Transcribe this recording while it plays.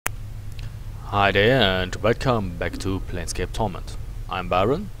Hi there and welcome back to Planescape Torment. I'm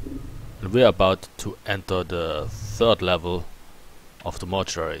Baron and we're about to enter the third level of the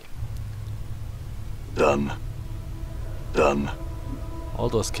mortuary. Done. Done. All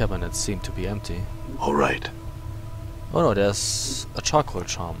those cabinets seem to be empty. Alright. Oh no, there's a charcoal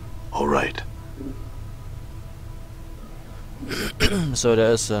charm. Alright. So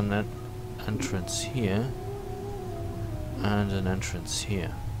there's an entrance here and an entrance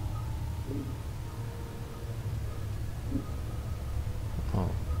here. Oh,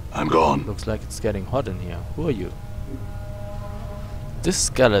 I'm gone. looks like it's getting hot in here. Who are you? This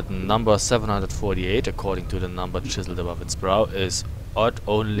skeleton, number 748, according to the number chiseled above its brow, is odd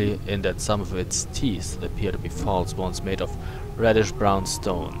only in that some of its teeth appear to be false ones made of reddish-brown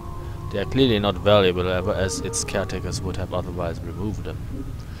stone. They are clearly not valuable, however, as its caretakers would have otherwise removed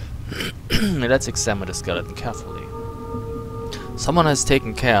them. Let's examine the skeleton carefully. Someone has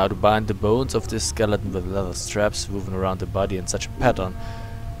taken care to bind the bones of this skeleton with leather straps woven around the body in such a pattern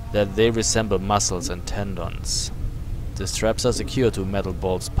that they resemble muscles and tendons. The straps are secured to metal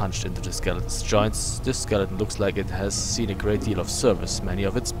bolts punched into the skeleton's joints. This skeleton looks like it has seen a great deal of service. Many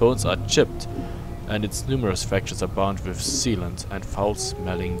of its bones are chipped, and its numerous fractures are bound with sealant and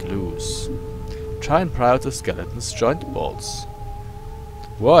foul-smelling glues. Try and pry out the skeleton's joint bolts.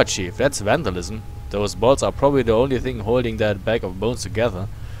 Whoa, Chief, that's vandalism. Those bolts are probably the only thing holding that bag of bones together.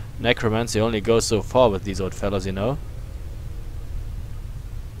 Necromancy only goes so far with these old fellows, you know.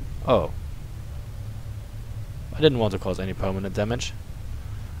 Oh. I didn't want to cause any permanent damage.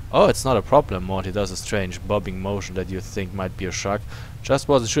 Oh, it's not a problem. Morty does a strange bobbing motion that you think might be a shark. Just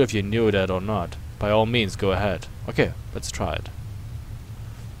wasn't sure if you knew that or not. By all means, go ahead. Okay, let's try it.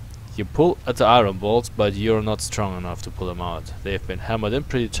 You pull at the iron bolts, but you're not strong enough to pull them out. They've been hammered in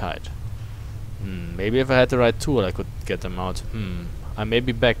pretty tight. Maybe if I had the right tool I could get them out. I may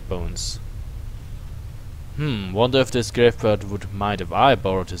be backbones. Wonder if this gravebird would mind if I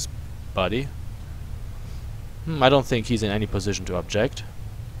borrowed his body. I don't think he's in any position to object.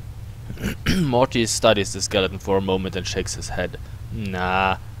 Morty studies the skeleton for a moment and shakes his head.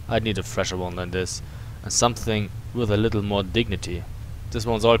 Nah, I'd need a fresher one than this. And something with a little more dignity. This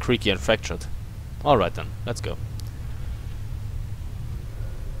one's all creaky and fractured. Alright then, let's go.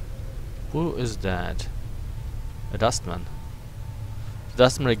 Who is that? A dustman. The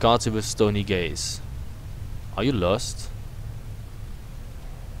dustman regards you with stony gaze. Are you lost?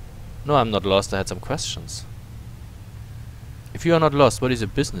 No, I'm not lost. I had some questions. If you are not lost, what is your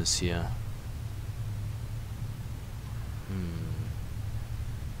business here?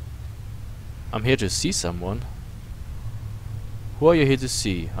 I'm here to see someone. Who are you here to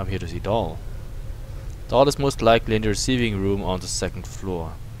see? I'm here to see Dahl. Dahl is most likely in the receiving room on the second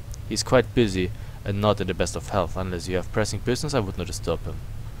floor. He's quite busy and not in the best of health. Unless you have pressing business, I would not disturb him.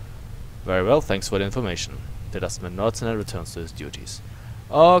 Very well, thanks for the information. The dustman nods and then returns to his duties.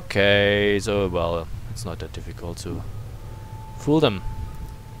 Okay, so well, it's not that difficult to fool them.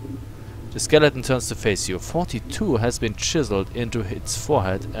 The skeleton turns to face you. 42 has been chiseled into its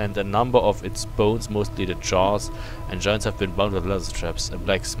forehead, and a number of its bones, mostly the jaws and joints, have been bound with leather straps. A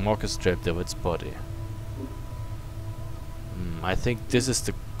black smock is draped over its body. I think this is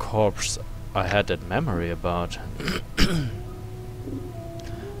the corpse I had that memory about.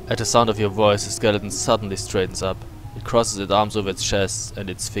 At the sound of your voice, the skeleton suddenly straightens up. It crosses its arms over its chest, and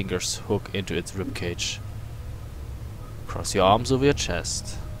its fingers hook into its ribcage. Cross your arms over your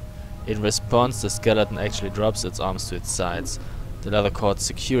chest. In response, the skeleton actually drops its arms to its sides. The leather cords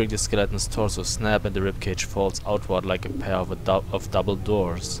securing the skeleton's torso snap, and the ribcage falls outward like a pair of double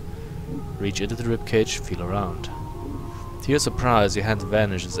doors. Reach into the ribcage, feel around. To your surprise, your hand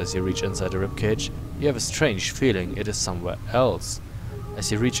vanishes as you reach inside the ribcage. You have a strange feeling it is somewhere else.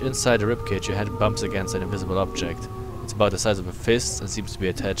 As you reach inside the ribcage, your hand bumps against an invisible object. It's about the size of a fist and seems to be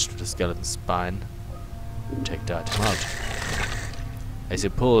attached to the skeleton's spine. Take the item out. As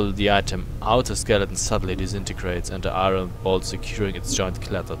you pull the item out, the skeleton suddenly disintegrates and the iron bolt securing its joint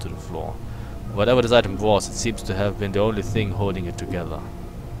clatter to the floor. Whatever this item was, it seems to have been the only thing holding it together.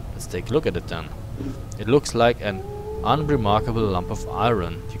 Let's take a look at it then. It looks like an unremarkable lump of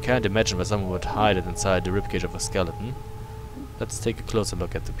iron. You can't imagine why someone would hide it inside the ribcage of a skeleton. Let's take a closer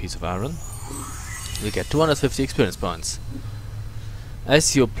look at the piece of iron. We get 250 experience points.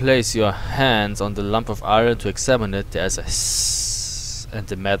 As you place your hands on the lump of iron to examine it, there's a hiss, and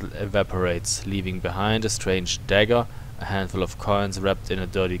the metal evaporates, leaving behind a strange dagger, a handful of coins wrapped in a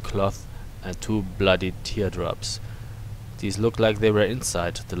dirty cloth, and 2 bloody teardrops. These look like they were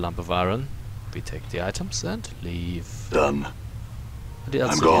inside the lump of iron. We take the items and leave. Done. What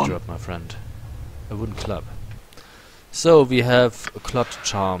else I'm did you gone. drop, my friend? A wooden club. So we have Clot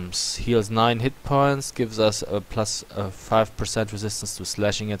Charms. Heals 9 hit points, gives us a plus 5% resistance to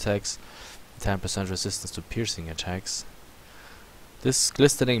slashing attacks, 10% resistance to piercing attacks. This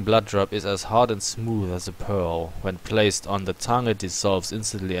glistening blood drop is as hard and smooth as a pearl. When placed on the tongue, it dissolves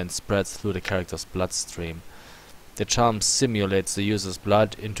instantly and spreads through the character's bloodstream. The charm simulates the user's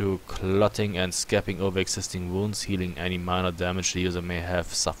blood into clotting and scabbing over existing wounds, healing any minor damage the user may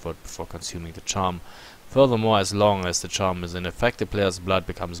have suffered before consuming the charm. Furthermore, as long as the charm is in effect, the player's blood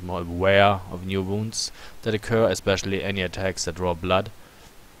becomes more aware of new wounds that occur, especially any attacks that draw blood.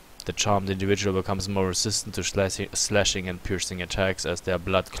 The charmed individual becomes more resistant to slashing and piercing attacks as their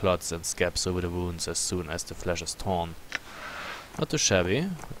blood clots and scabs over the wounds as soon as the flesh is torn. Not too shabby.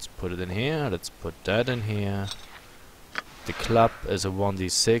 Let's put it in here. Let's put that in here. The club is a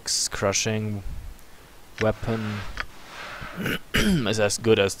 1d6 crushing weapon. It's as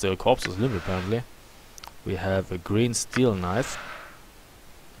good as the corpse's limb apparently. We have a green steel knife.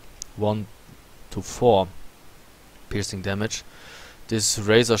 1 to 4 piercing damage. This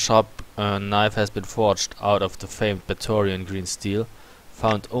razor sharp knife has been forged out of the famed Batorian green steel,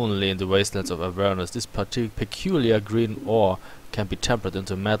 found only in the wastelands of Avernus. This peculiar green ore can be tempered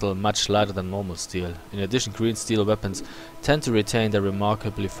into metal much lighter than normal steel. In addition, green steel weapons tend to retain their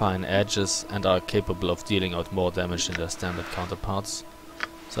remarkably fine edges and are capable of dealing out more damage than their standard counterparts.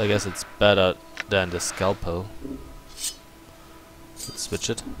 So I guess it's better than the scalpel. Let's switch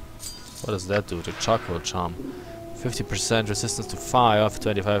it. What does that do? The charcoal charm. 50% resistance to fire,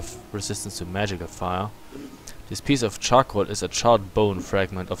 25 resistance to magical fire. This piece of charcoal is a charred bone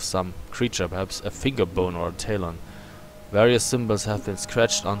fragment of some creature, perhaps a finger bone or a talon. Various symbols have been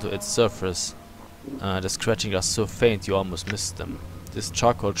scratched onto its surface. The scratching are so faint you almost miss them. This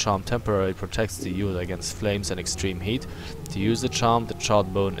charcoal charm temporarily protects the user against flames and extreme heat. To use the charm, the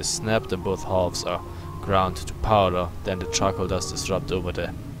charred bone is snapped and both halves are ground to powder. Then the charcoal dust is rubbed over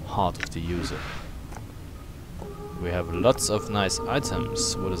the heart of the user. We have lots of nice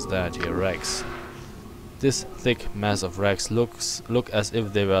items. What is that here? Rags. This thick mass of rags look as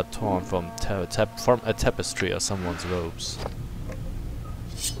if they were torn from a tapestry or someone's robes.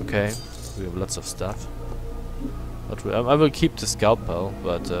 Okay, we have lots of stuff. But I will keep the scalpel,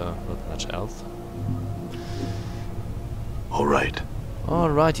 but not much else. All right. All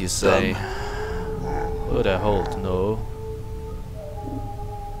right, you say. Would I hold? No.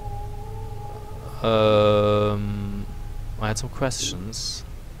 I had some questions.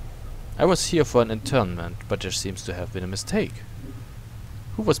 I was here for an interment, but there seems to have been a mistake.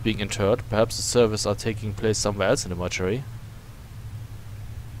 Who was being interred? Perhaps the services are taking place somewhere else in the mortuary?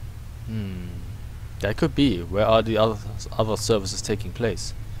 That could be. Where are the other services taking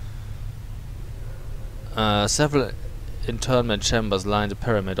place? Several interment chambers line the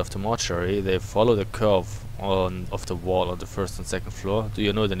pyramid of the mortuary. They follow the curve of the wall on the first and second floor. Do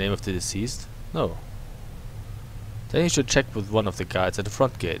you know the name of the deceased? No. Then you should check with one of the guards at the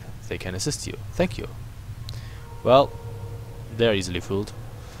front gate. They can assist you. Thank you. Well, they're easily fooled.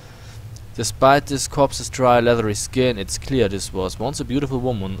 Despite this corpse's dry, leathery skin, it's clear this was once a beautiful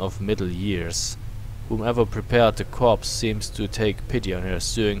woman of middle years. Whomever prepared the corpse seems to take pity on her,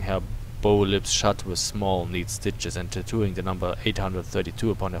 sewing her bow lips shut with small, neat stitches and tattooing the number 832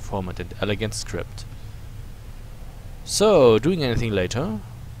 upon her forehead in elegant script. So, doing anything later?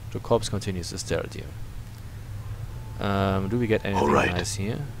 The corpse continues to stare at you. Do we get anything nice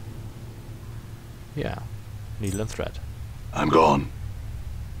here? Yeah. Needle and thread. I'm gone.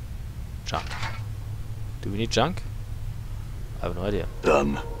 Junk. Do we need junk? I have no idea.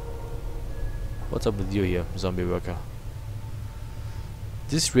 Done. What's up with you here, zombie worker?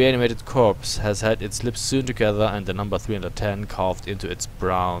 This reanimated corpse has had its lips sewn together and the number 310 carved into its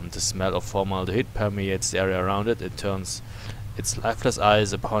brown. The smell of formaldehyde permeates the area around it. It turns its lifeless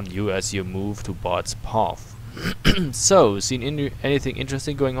eyes upon you as you move to bar its path. So, seen anything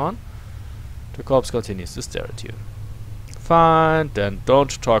interesting going on? The corpse continues to stare at you. Fine, then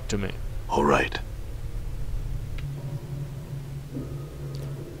don't talk to me. All right.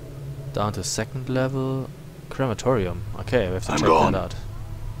 Down to second level. Crematorium. Okay, we have to check that out.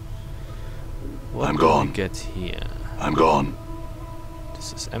 What do we get here? I'm gone.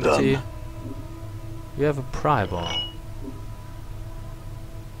 This is empty. Done. We have a pry ball.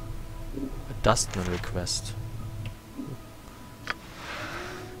 A dustman request.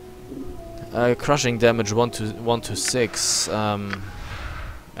 Crushing damage 1 to 6.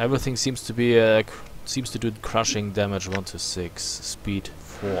 Everything seems to be seems to do crushing damage 1 to 6. Speed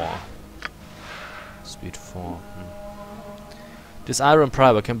 4. Speed 4. This iron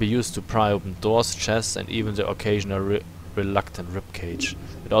primer can be used to pry open doors, chests, and even the occasional reluctant ribcage.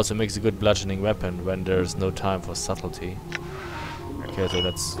 It also makes a good bludgeoning weapon when there's no time for subtlety. Okay, so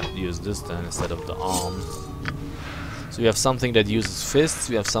let's use this then instead of the arm. So we have something that uses fists,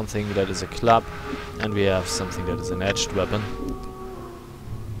 we have something that is a club, and we have something that is an edged weapon.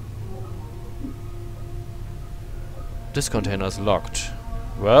 This container is locked.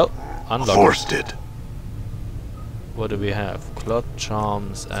 Well, unlock Forced it. What do we have? Cloth,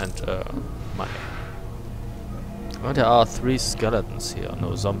 charms, and money. Well, there are 3 skeletons here,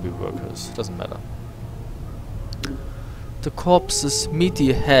 no zombie workers. Doesn't matter. The corpse's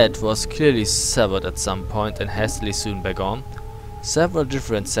meaty head was clearly severed at some point and hastily sewn back on. Several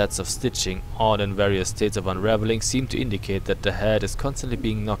different sets of stitching, all in various states of unraveling, seem to indicate that the head is constantly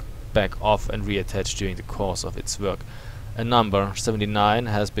being knocked back off and reattached during the course of its work. A number, 79,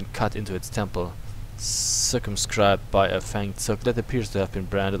 has been cut into its temple, circumscribed by a fanged circle that appears to have been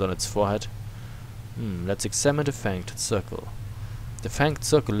branded on its forehead. Let's examine the fanged circle. The fanged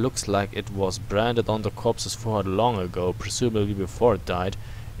circle looks like it was branded on the corpse's forehead long ago, presumably before it died.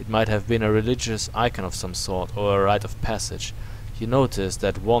 It might have been a religious icon of some sort, or a rite of passage. You notice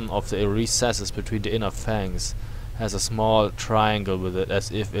that one of the recesses between the inner fangs has a small triangle with it,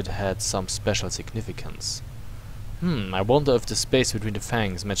 as if it had some special significance. I wonder if the space between the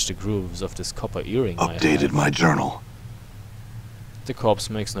fangs matched the grooves of this copper earring I Updated have. my journal. The corpse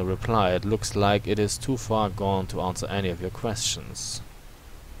makes no reply. It looks like it is too far gone to answer any of your questions.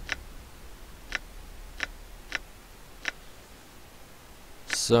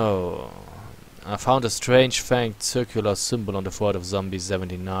 So, I found a strange fanged circular symbol on the forehead of Zombie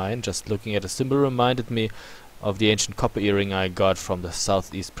 79. Just looking at the symbol reminded me of the ancient copper earring I got from the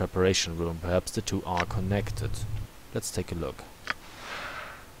southeast preparation room. Perhaps the two are connected. Let's take a look.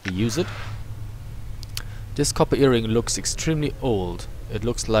 We use it. This copper earring looks extremely old. It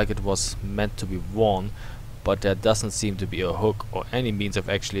looks like it was meant to be worn, but there doesn't seem to be a hook or any means of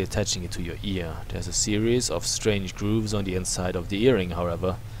actually attaching it to your ear. There's a series of strange grooves on the inside of the earring,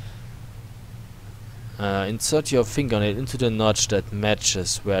 however. Insert your fingernail into the notch that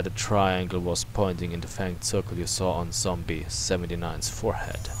matches where the triangle was pointing in the fanged circle you saw on Zombie 79's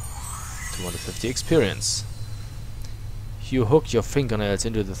forehead. 250 experience. You hook your fingernails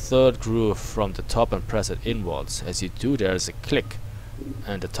into the 3rd groove from the top and press it inwards. As you do, there is a click,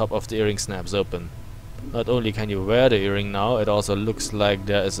 and the top of the earring snaps open. Not only can you wear the earring now, it also looks like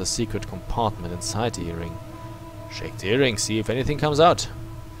there is a secret compartment inside the earring. Shake the earring, see if anything comes out.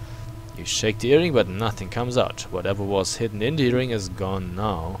 You shake the earring, but nothing comes out. Whatever was hidden in the earring is gone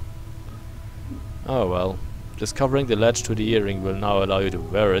now. Oh well. Discovering the latch to the earring will now allow you to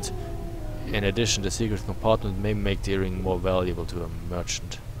wear it. In addition, the secret compartment may make the earring more valuable to a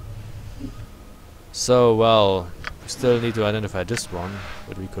merchant. So, well, we still need to identify this one,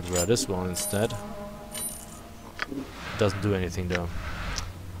 but we could wear this one instead. Doesn't do anything though.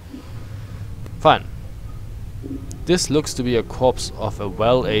 Fine. This looks to be a corpse of a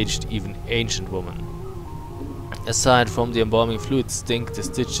well-aged, even ancient woman. Aside from the embalming fluid stink, the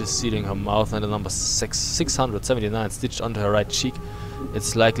stitches sealing her mouth and the number 679 stitched onto her right cheek,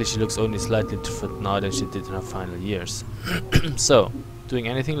 it's likely she looks only slightly different now than she did in her final years. So, doing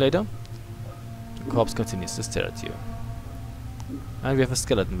anything later? The corpse continues to stare at you. And we have a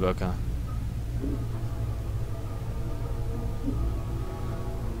skeleton worker.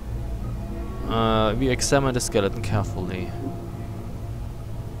 We examine the skeleton carefully.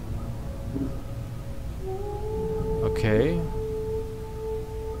 Okay.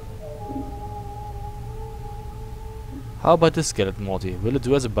 How about this skeleton, Morty? Will it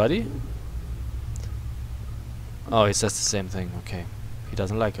do as a body? Oh, he says the same thing. Okay. He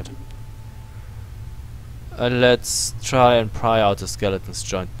doesn't like it. Let's try and pry out the skeleton's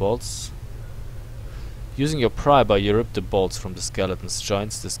joint bolts. Using your pry bar, you rip the bolts from the skeleton's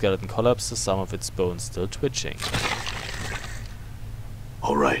joints. The skeleton collapses, some of its bones still twitching.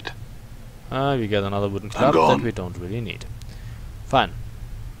 All right. We get another wooden club that we don't really need. Fine.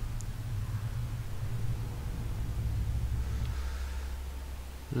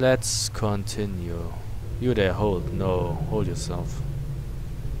 Let's continue. You there, hold. No, hold yourself.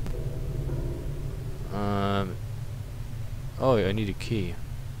 Oh, I need a key.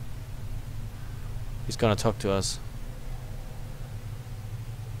 He's gonna talk to us.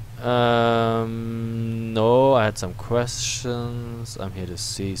 No, I had some questions. I'm here to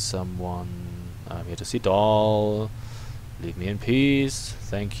see someone. I'm here to see doll. Leave me in peace.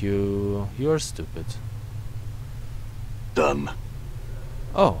 Thank you. You're stupid. Done.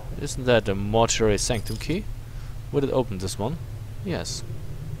 Oh, isn't that a mortuary sanctum key? Would it open this one? Yes.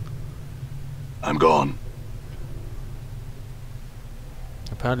 I'm gone.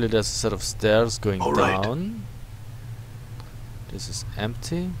 Apparently there's a set of stairs going All right. down. This is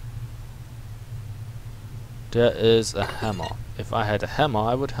empty. There is a hammer. If I had a hammer,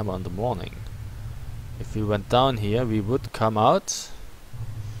 I would hammer in the morning. If we went down here, we would come out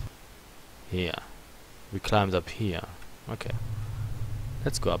here. We climbed up here. Okay.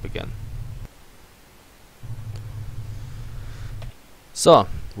 Let's go up again. So,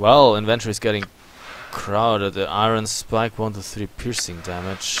 well, inventory is getting crowded. The iron spike 1 to 3 piercing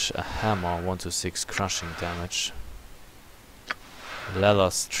damage. A hammer 1 to 6 crushing damage.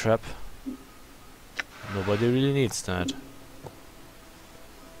 Leather strap. Nobody really needs that.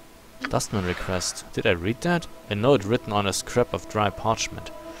 Dustman request. Did I read that? A note written on a scrap of dry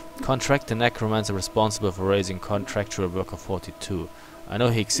parchment. Contract the necromancer responsible for raising contractual worker 42. I know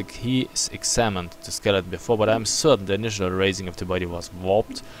he's examined the skeleton before, but I'm certain the initial raising of the body was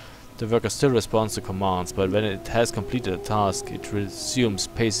warped. The worker still responds to commands, but when it has completed a task, it resumes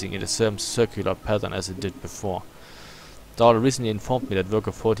pacing in the same circular pattern as it did before. Dahl recently informed me that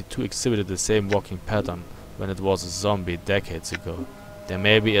worker 42 exhibited the same walking pattern when it was a zombie decades ago. There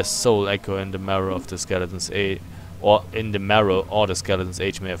may be a soul echo in the marrow of the skeleton's age, or the skeleton's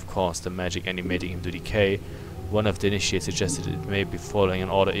age may have caused the magic animating him to decay. One of the initiates suggested it may be following an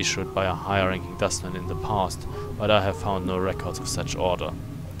order issued by a higher-ranking dustman in the past, but I have found no records of such order.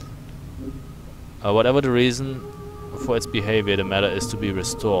 Whatever the reason for its behavior, the matter is to be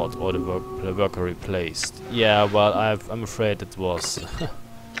restored or the worker replaced. Yeah, well, I'm afraid it was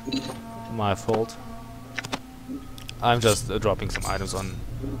my fault. I'm just dropping some items on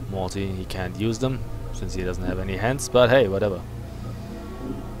Morty. He can't use them since he doesn't have any hands, but hey, whatever.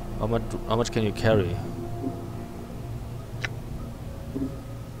 How much can you carry?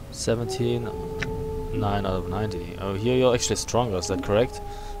 17, 9 out of 90. Oh, here you're actually stronger, is that correct?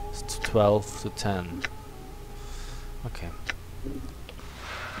 It's 12 to 10. Okay.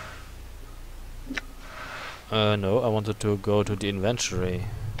 No, I wanted to go to the inventory.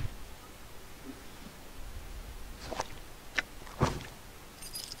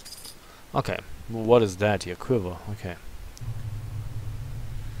 Okay, what is that here? Quiver, okay.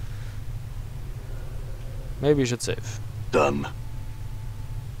 Maybe you should save. Done.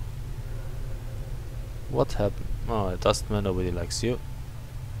 What happened? Oh, Dustman, nobody likes you.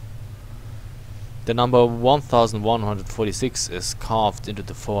 The number 1146 is carved into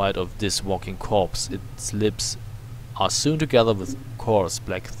the forehead of this walking corpse. Its lips are sewn together with coarse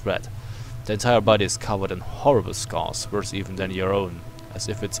black thread. The entire body is covered in horrible scars, worse even than your own, as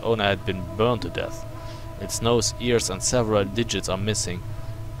if its owner had been burned to death. Its nose, ears and several digits are missing,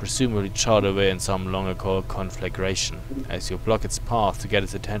 presumably charred away in some long ago conflagration. As you block its path to get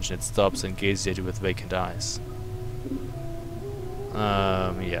its attention, it stops and gazes at you with vacant eyes.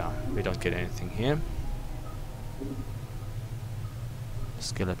 Yeah, we don't get anything here.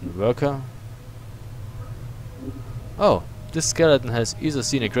 Skeleton worker. Oh, this skeleton has either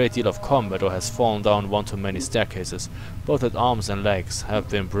seen a great deal of combat or has fallen down one too many staircases. Both its arms and legs have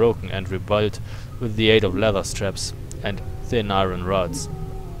been broken and rebuilt with the aid of leather straps and thin iron rods.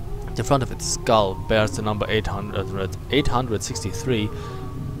 The front of its skull bears the number 863,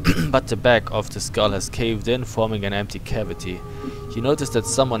 but the back of the skull has caved in, forming an empty cavity. You notice that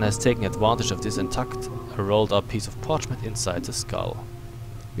someone has taken advantage of this and tucked a rolled up piece of parchment inside the skull.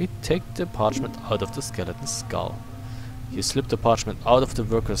 We take the parchment out of the skeleton's skull. You slip the parchment out of the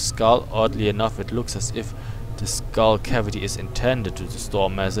worker's skull. Oddly enough, it looks as if the skull cavity is intended to store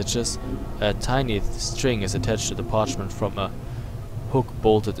messages. A tiny string is attached to the parchment from a hook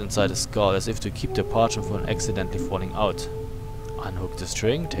bolted inside the skull, as if to keep the parchment from accidentally falling out. Unhook the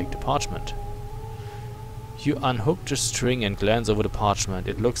string, take the parchment. You unhook the string and glance over the parchment.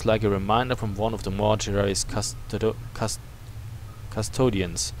 It looks like a reminder from one of the mortuary's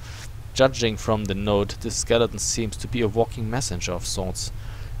custodians. Judging from the note, this skeleton seems to be a walking messenger of sorts.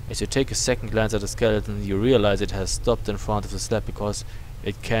 As you take a second glance at the skeleton, you realize it has stopped in front of the slab because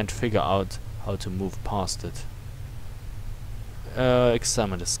it can't figure out how to move past it.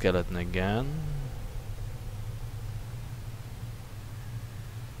 Examine the skeleton again.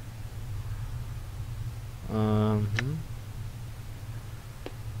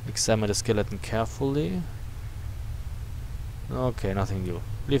 Examine the skeleton carefully. Okay, nothing new.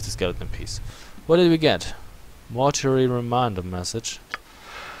 Leave the skeleton in peace. What did we get? Mortuary reminder message.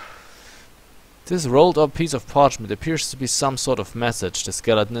 This rolled up piece of parchment appears to be some sort of message the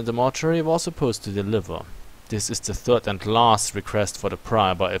skeleton in the mortuary was supposed to deliver. This is the third and last request for the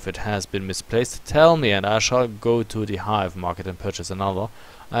prior, but if it has been misplaced, tell me and I shall go to the hive market and purchase another.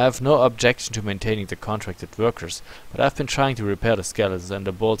 I have no objection to maintaining the contracted workers, but I've been trying to repair the skeletons and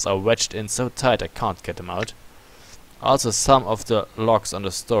the bolts are wedged in so tight I can't get them out. Also, some of the locks on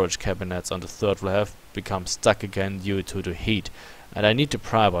the storage cabinets on the third floor have become stuck again due to the heat, and I need the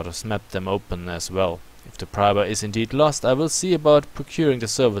primer to snap them open as well. If the primer is indeed lost, I will see about procuring the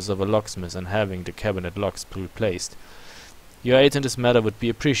service of a locksmith and having the cabinet locks replaced. Your aid in this matter would be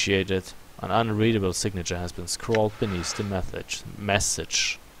appreciated. An unreadable signature has been scrawled beneath the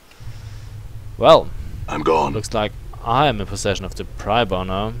message. Well, I'm gone. looks like I am in possession of the primer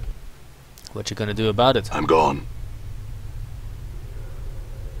now. What you gonna do about it? I'm gone.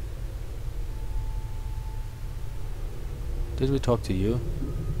 Did we talk to you?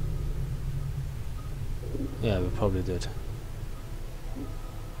 Yeah, we probably did.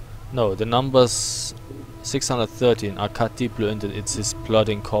 No, the numbers 613 are cut deeply into his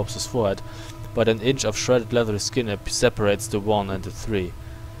blooding corpse's forehead, but an inch of shredded leathery skin separates the 1 and the 3.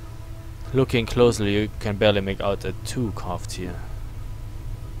 Looking closely, you can barely make out a 2 carved here.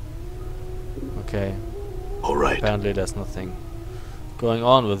 Okay. All right. Apparently there's nothing going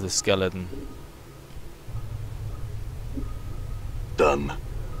on with the skeleton. Done.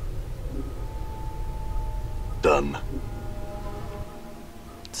 Done.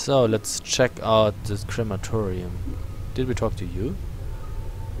 So let's check out this crematorium. Did we talk to you?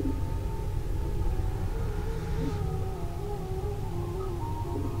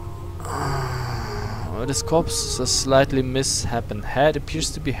 This corpse's slightly misshapen head appears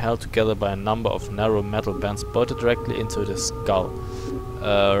to be held together by a number of narrow metal bands bolted directly into the skull.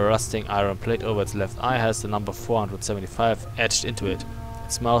 A rusting iron plate over its left eye has the number 475 etched into it.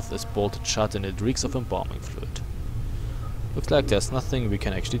 Its mouth is bolted shut and it reeks of embalming fluid. Looks like there's nothing we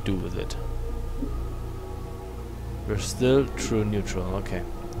can actually do with it. We're still true neutral, okay.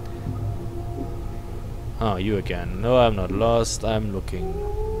 Oh, you again. No, I'm not lost, I'm looking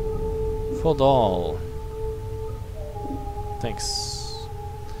for doll. Thanks.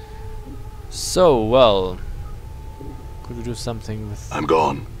 So, well, could we do something with I'm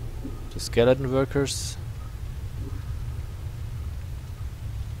gone. the skeleton workers?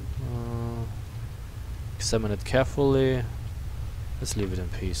 Examine it carefully. Let's leave it in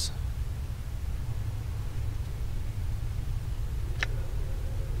peace.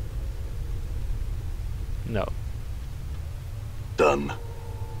 No. Done.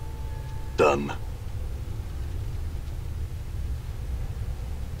 Done.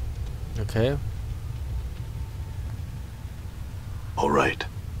 Okay. All right.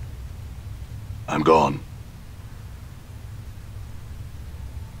 I'm gone.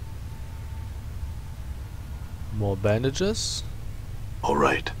 More bandages. All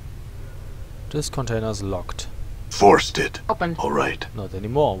right. This container's locked. Forced it. Open. All right. Not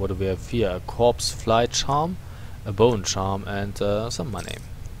anymore. What do we have here? A corpse fly charm, a bone charm, and some money.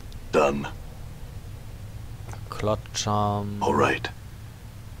 Done. A clot charm. All right.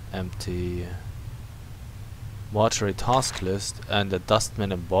 Empty. Mortuary task list and a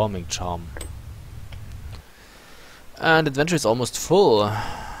dustman embalming charm. And inventory is almost full.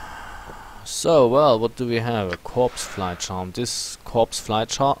 So, well, what do we have? A corpse fly charm. This corpse fly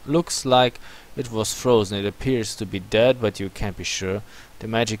charm looks like it was frozen. It appears to be dead, but you can't be sure. The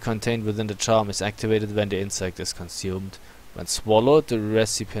magic contained within the charm is activated when the insect is consumed. When swallowed, the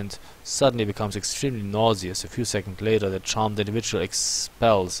recipient suddenly becomes extremely nauseous. A few seconds later, the charmed individual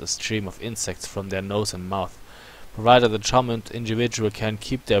expels a stream of insects from their nose and mouth. Provided the charmed individual can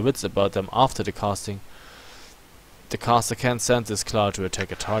keep their wits about them after the casting, the caster can send this cloud to attack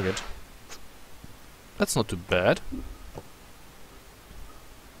a target. That's not too bad.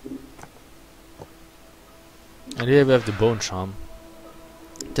 And here we have the bone charm.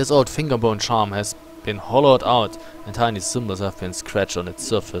 This old finger bone charm has been hollowed out and tiny symbols have been scratched on its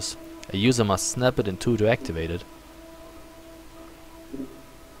surface. A user must snap it in two to activate it.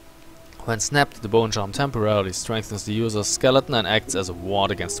 When snapped, the bone charm temporarily strengthens the user's skeleton and acts as a ward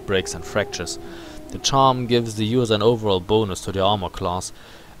against breaks and fractures. The charm gives the user an overall bonus to the armor class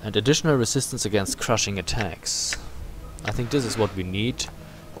and additional resistance against crushing attacks. I think this is what we need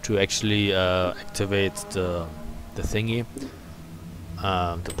to actually activate the thingy,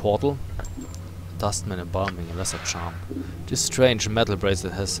 the portal. Dustman embalming, a lesser charm. This strange metal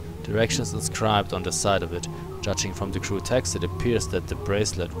bracelet has directions inscribed on the side of it. Judging from the crew text, it appears that the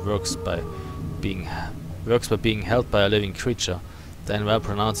bracelet works by being held by a living creature. Then, while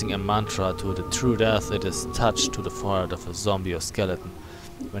pronouncing a mantra to the true death, it is touched to the forehead of a zombie or skeleton.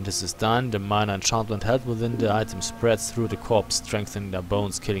 When this is done, the minor enchantment held within the item spreads through the corpse, strengthening their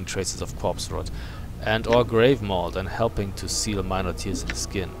bones, killing traces of corpse rot and or grave mold, and helping to seal minor tears in the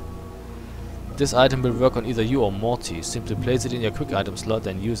skin. This item will work on either you or Morty. Simply place it in your quick item slot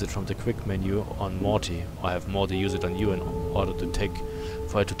and use it from the quick menu on Morty, or have Morty use it on you in order to take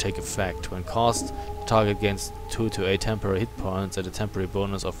for it to take effect. When cast, the target gains 2 to 8 temporary hit points and a temporary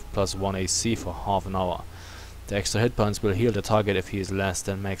bonus of +1 AC for half an hour. The extra hit points will heal the target if he is less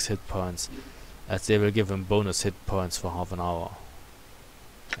than max hit points, as they will give him bonus hit points for half an hour.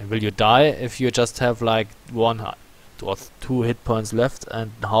 And will you die if you just have like 1 or 2 hit points left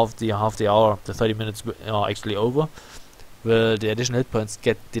and half the hour, the 30 minutes are actually over? Will the additional hit points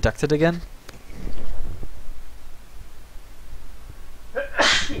get deducted again?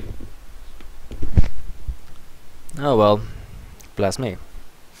 Oh well, bless me.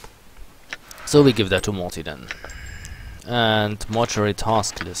 So we give that to Morty then. And mortuary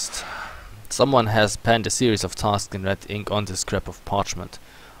task list. Someone has penned a series of tasks in red ink on this scrap of parchment.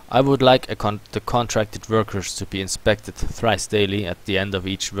 I would like the contracted workers to be inspected thrice daily at the end of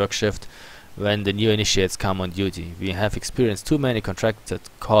each work shift when the new initiates come on duty. We have experienced too many contracted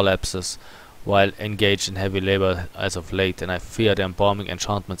collapses while engaged in heavy labor as of late, and I fear the embalming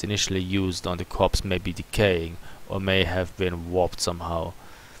enchantments initially used on the corpse may be decaying or may have been warped somehow.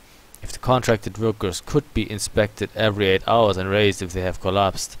 If the contracted workers could be inspected every 8 hours and raised if they have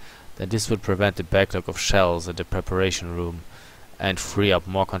collapsed, then this would prevent the backlog of shells in the preparation room and free up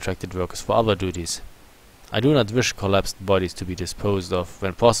more contracted workers for other duties. I do not wish collapsed bodies to be disposed of.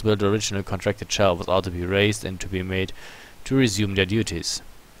 When possible, the original contracted shelves are to be raised and to be made to resume their duties.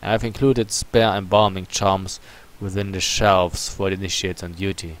 I have included spare embalming charms within the shelves for the initiates on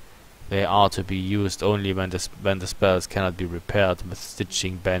duty. They are to be used only when the spells cannot be repaired with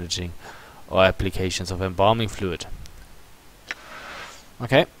stitching, bandaging, or applications of embalming fluid.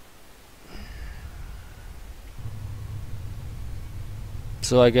 Okay.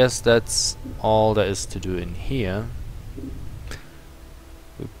 So I guess that's all there is to do in here.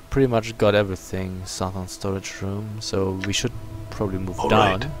 We pretty much got everything. Southern storage room, so we should probably move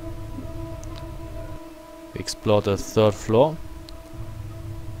down. Right. We explore the 3rd floor.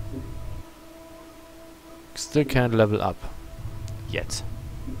 Still can't level up yet.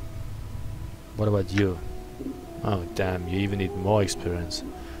 What about you? Oh damn, you even need more experience.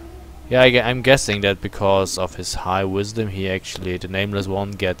 Yeah, I'm guessing that because of his high wisdom, he actually, the nameless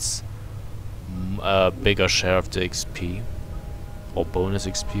one, gets a bigger share of the XP or bonus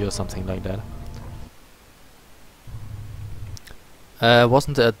XP or something like that.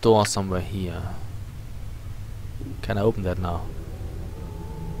 Wasn't there a door somewhere here? Can I open that now?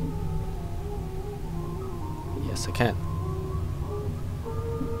 Yes, I can.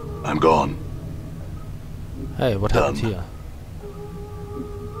 I'm gone. Hey, what happened Done. here?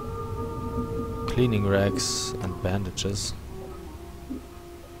 Cleaning rags and bandages.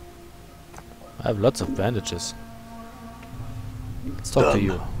 I have lots of bandages. Let's talk to Done.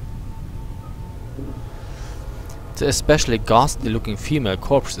 you. The especially ghastly looking female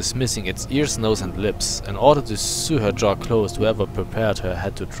corpse is missing its ears, nose and lips. In order to sew her jaw closed, whoever prepared her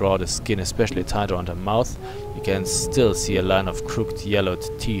had to draw the skin especially tight around her mouth. You can still see a line of crooked yellowed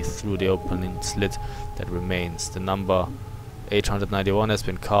teeth through the opening slit that remains. The number 891 has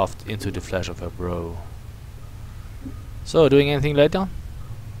been carved into the flesh of her brow. So, doing anything later?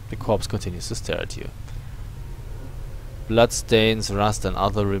 The corpse continues to stare at you. Bloodstains, rust and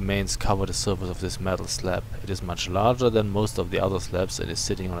other remains cover the surface of this metal slab. It is much larger than most of the other slabs and is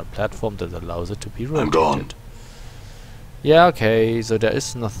sitting on a platform that allows it to be rotated. I'm gone. Yeah, okay, so there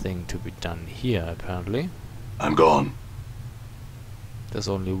is nothing to be done here, apparently. I'm gone. There's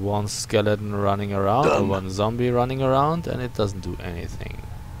only one skeleton running around, or Done. one zombie running around, and it doesn't do anything.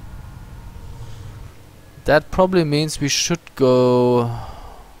 That probably means we should go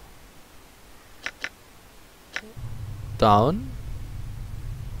down.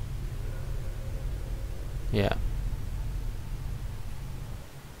 Yeah.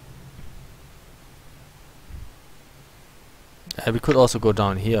 We could also go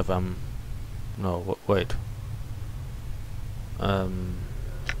down here if I'm... No, wait.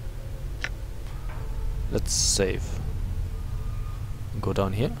 Let's save. Go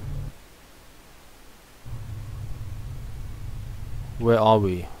down here. Where are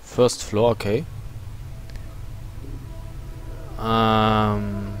we? First floor, okay.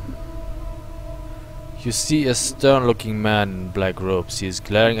 You see a stern-looking man in black robes. He is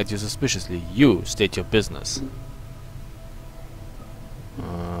glaring at you suspiciously. You state your business.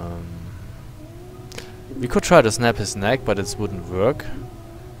 We could try to snap his neck, but it wouldn't work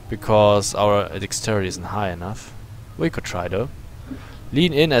because our dexterity isn't high enough. We could try though.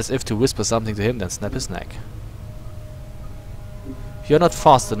 Lean in as if to whisper something to him, then snap his neck. You're not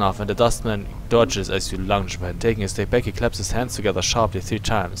fast enough, and the dustman dodges as you lunge. When taking a step back, he claps his hands together sharply 3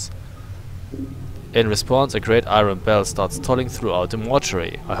 times. In response, a great iron bell starts tolling throughout the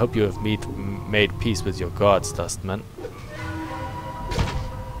mortuary. I hope you have made peace with your gods, Dustman.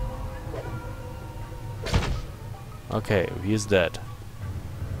 Okay, he's dead.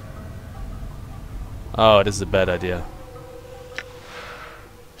 Oh, this is a bad idea.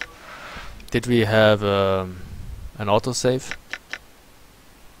 Did we have an autosave?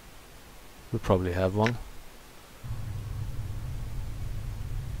 We probably have one.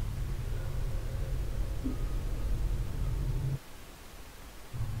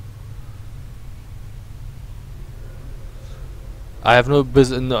 I have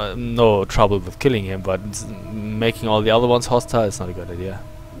no trouble with killing him, but making all the other ones hostile is not a good idea.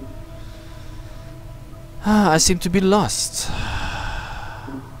 I seem to be lost.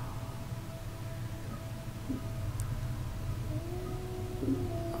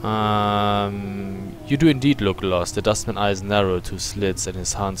 You do indeed look lost. The dustman's eyes narrow to slits and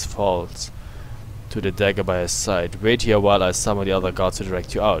his hands falls to the dagger by his side. Wait here while I summon the other guards to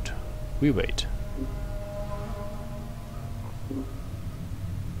direct you out. We wait.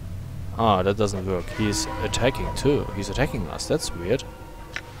 Ah, that doesn't work. He's attacking too. He's attacking us. That's weird.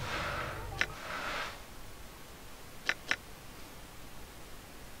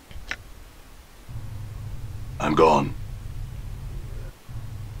 I'm gone.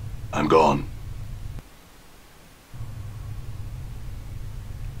 I'm gone.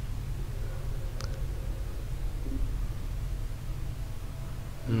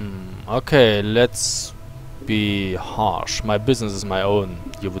 Okay, let's be harsh. My business is my own.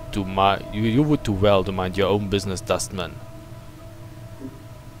 You would do you would do well to mind your own business, Dustman.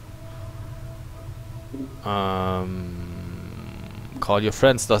 Call your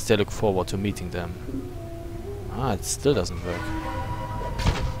friends, thus they look forward to meeting them. Ah, it still doesn't work.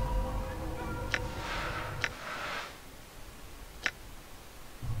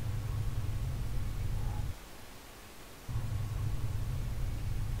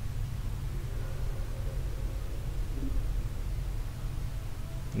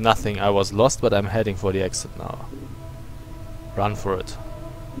 Nothing, I was lost, but I'm heading for the exit now. Run for it.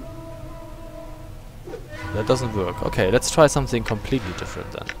 That doesn't work. Okay, let's try something completely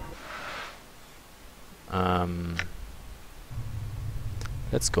different then.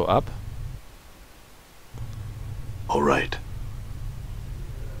 Let's go up. All right.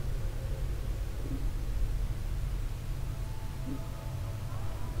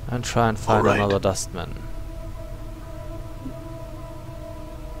 And try and find another dustman.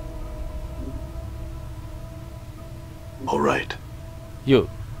 All right. You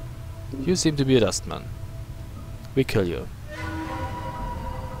seem to be a dustman. We kill you.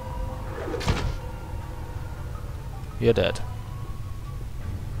 You're dead.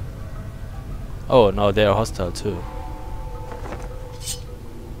 Oh, no, they are hostile too.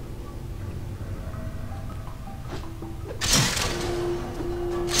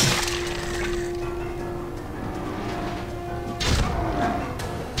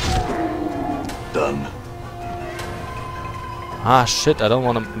 Done. Ah, shit, I don't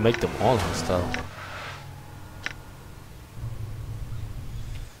want to make them all hostile.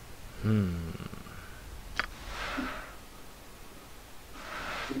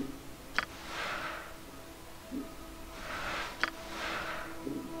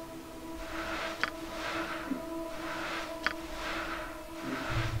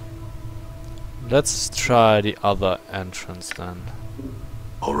 Let's try the other entrance then.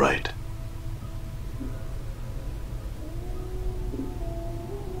 All right.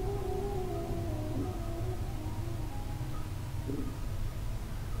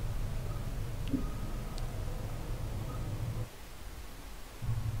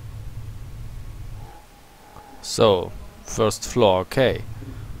 So, first floor, okay.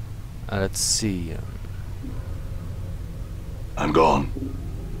 Let's see. I'm gone.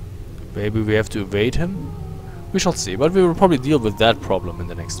 Maybe we have to evade him? We shall see, but we will probably deal with that problem in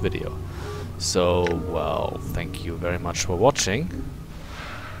the next video. So, well, thank you very much for watching.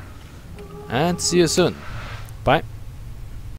 And see you soon. Bye.